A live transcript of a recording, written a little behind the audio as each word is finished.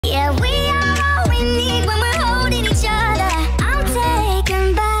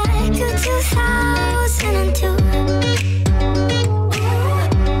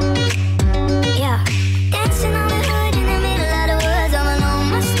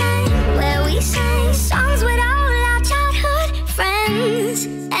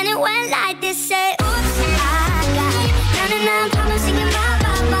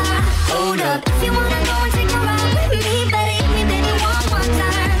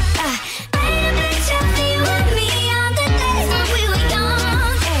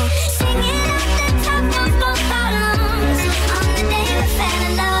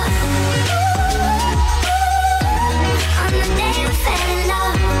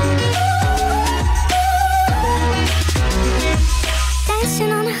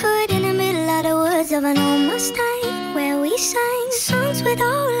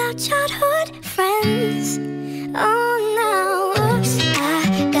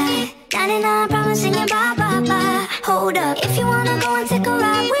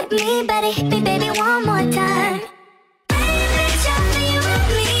better hit me, baby, one more time. Paint a picture for you and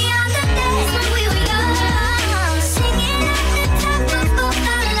me on the days when we were young, singing at the top of both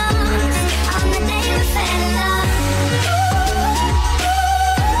our lungs on the day we fell in love.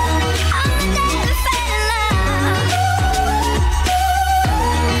 On the day we fell in love.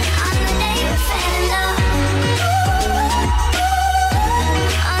 On the day we fell in love.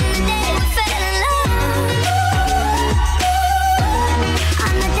 On the day we fell in love.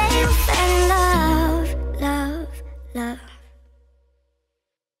 On the day we fell in love, love, love.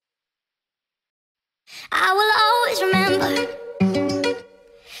 I will always remember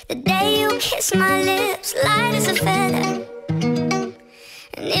the day you kissed my lips, light as a feather. And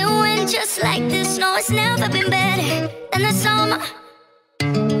it went just like this. No, it's never been better than the summer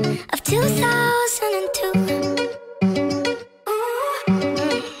of 2002.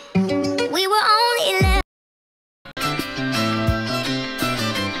 We were only 11.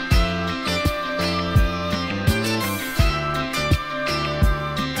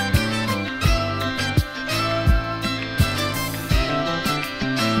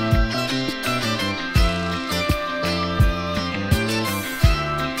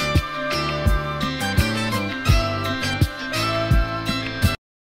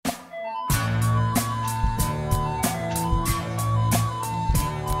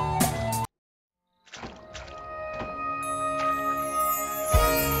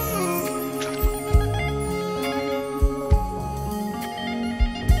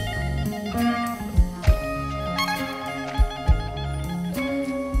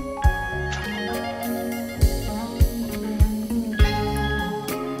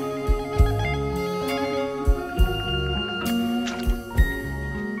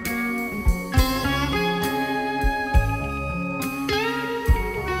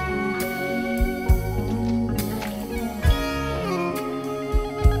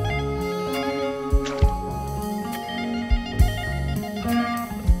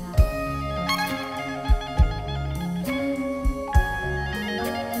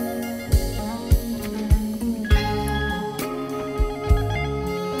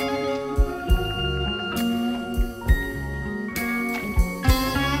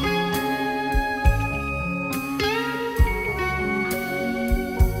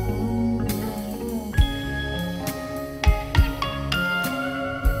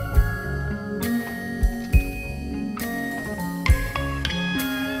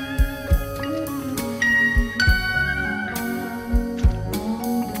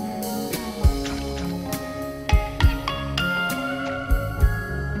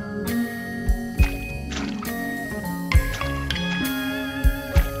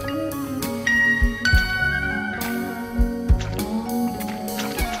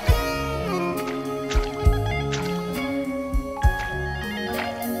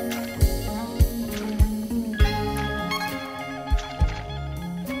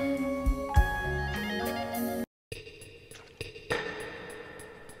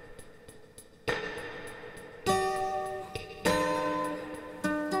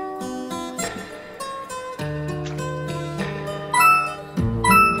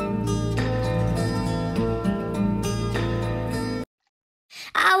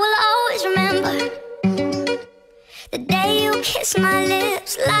 I will always remember the day you kissed my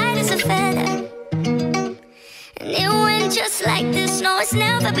lips, light as a feather. And it went just like this. No, it's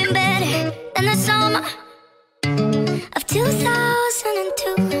never been better than the summer of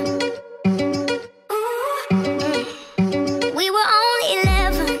 2002. We were only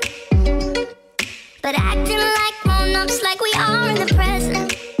 11, but acting like grown-ups, like we are in the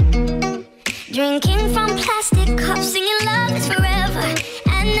present. Drinking from plastic cups, singing love is forever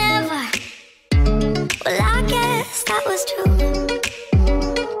and never. Well, I guess that was true.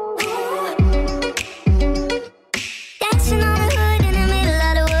 Dancing on the hood in the middle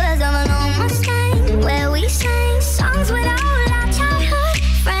of the woods of an old Mustang, where we sang songs with all our childhood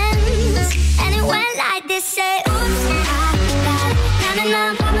friends. And it went like this, say, oops, I got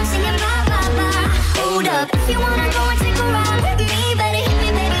 99 problems singing bye, bye, bye. Hold up, if you wanna go and take a ride with me, better hit me,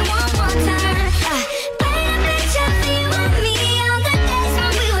 baby, one more time. Paint a picture for you and me on the days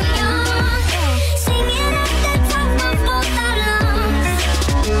when we were young, singing at the top of both our lungs.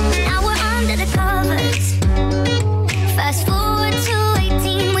 Now we're under the covers. Fast forward to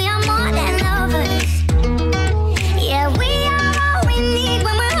 18, we are more than lovers. Yeah, we are all we need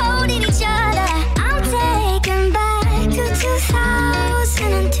when we're holding each other. I'm taken back to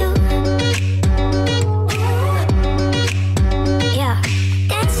 2002. Yeah,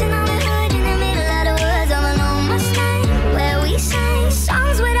 dancing on the hood in the middle of the woods of an old Mustang, where we sang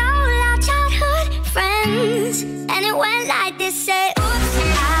songs with all our childhood friends. And it went like this, say, oops,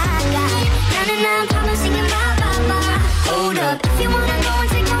 I got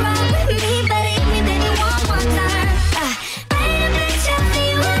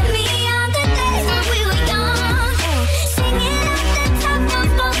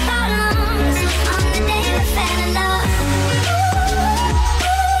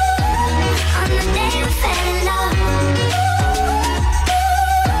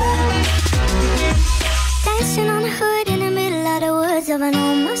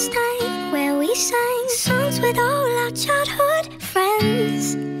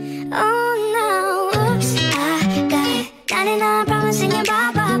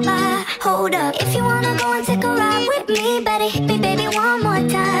and take a ride with me? Better hit me, baby, one more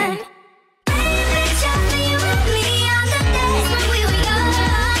time. Paint a picture for you and me on the days when we were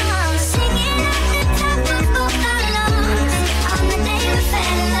young, singing at the top of both our lungs on the day we fell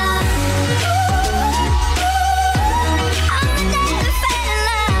in love. On the day we fell in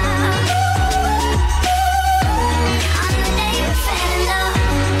love. On the day we fell in love.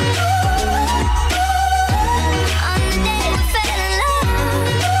 On the day we fell in love.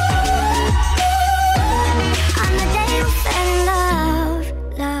 On the day we fell in love,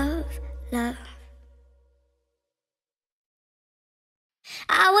 love, love.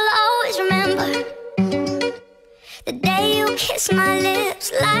 I will always remember the day you kissed my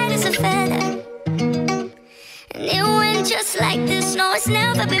lips, light as a feather. And it went just like this. No, it's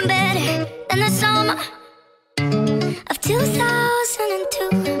never been better than the summer of 2002.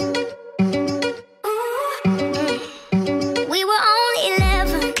 We were only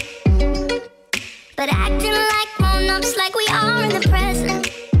 11, but acting like grown-ups, like we are in the present.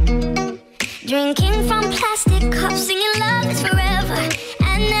 Drinking from plastic cups, singing love is forever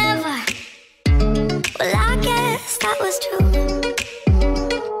and never. Well, I guess that was true.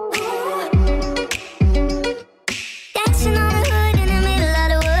 Dancing on the hood in the middle of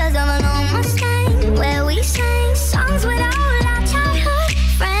the woods of an old Mustang, where we sang songs with all our childhood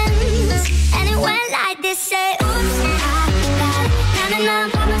friends. And it went like this, say, oops, I got it.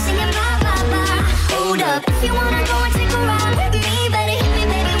 99 problems singing bye, bye, bye. Hold up, if you wanna go and take a ride with me, better hit me,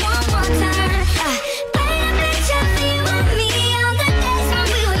 baby, one more time. Paint a picture for you and me on the days when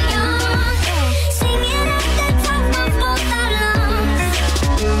we were young, singing at the top of both our lungs.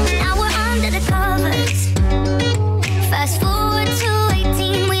 Now we're under the covers. Fast forward to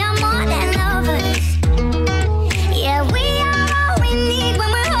 18, we are more than lovers. Yeah, we are all we need when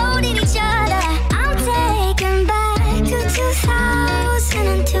we're holding each other. I'm taken back to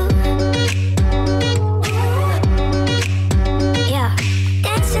 2002. Yeah,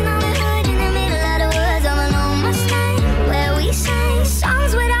 dancing on the hood in the middle of the woods of an old Mustang, where we sang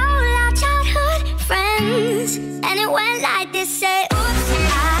songs with all our childhood friends. And it went like this, say, oops, I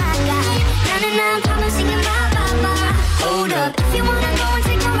got it. 99 problems singing bye, bye, bye. Hold up, if you wanna go and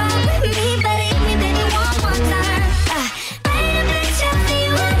take a ride with me, better hit me, baby, one more time. Paint a picture for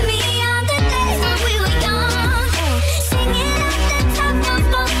you and me on the days when we were young, singing at the top of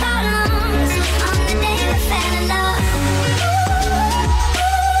both our lungs on the day we fell in love.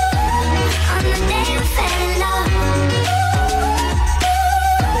 On the day we fell in love.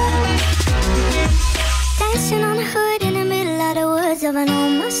 Dancing on the hood in the middle of the woods of an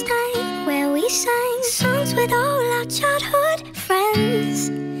old Mustang, where we sang songs with all our childhood friends.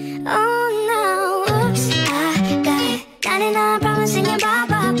 Oh, now, oops, I got it. 99 problems singing bye,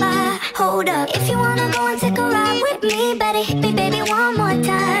 bye, bye. Hold up, if you wanna go and take a ride with me, better hit me, baby, one more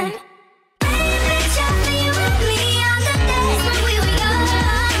time. Paint a picture for you and me on the days when we were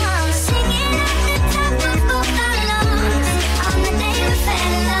young, singing at the top of both our lungs on the day we fell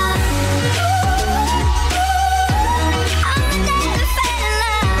in love. On the day we fell in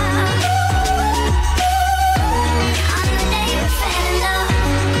love. On the day we fell in love.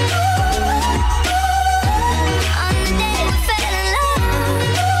 On the day we fell in love.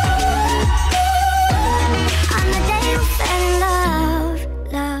 On the day we fell in love,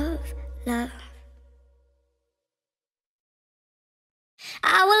 love, love. I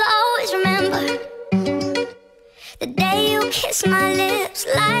will always remember the day you kissed my lips,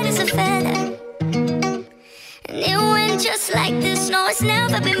 light as a feather. And it went just like this. No, it's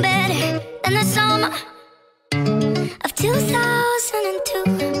never been better than the summer of 2002.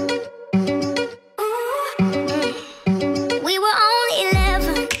 We were only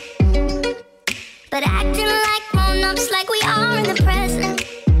 11, but acting like grown-ups, like we are in the present.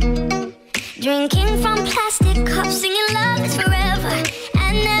 Drinking from plastic cups, singing love is forever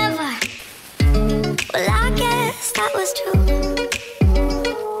and never. Well, I guess that was true.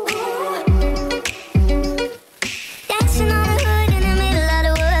 Dancing on the hood in the middle of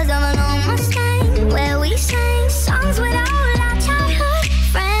the woods of an old Mustang, where we sang songs with all our childhood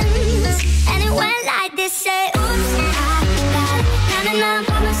friends. And it went like this, say, oops, I got it. 99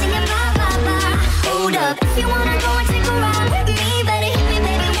 problems singing bye, bye, bye. Hold up, if you wanna go and take a ride with me, better hit me,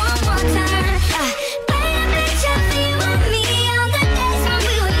 baby, one more time. Paint a picture for you and me on the days when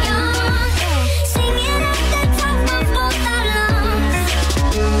we were young, singing at the top of both our lungs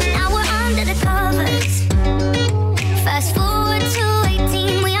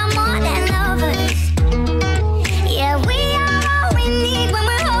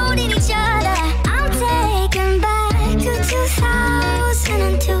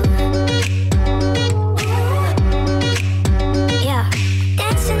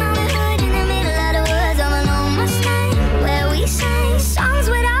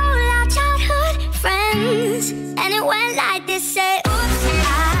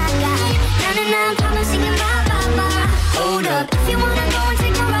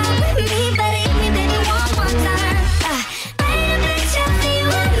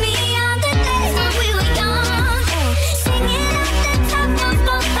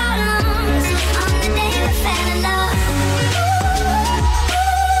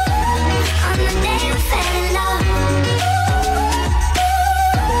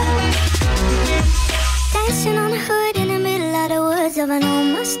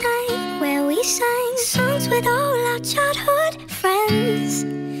Mustang, where we sang songs with all our childhood friends.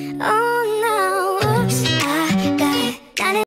 Oh,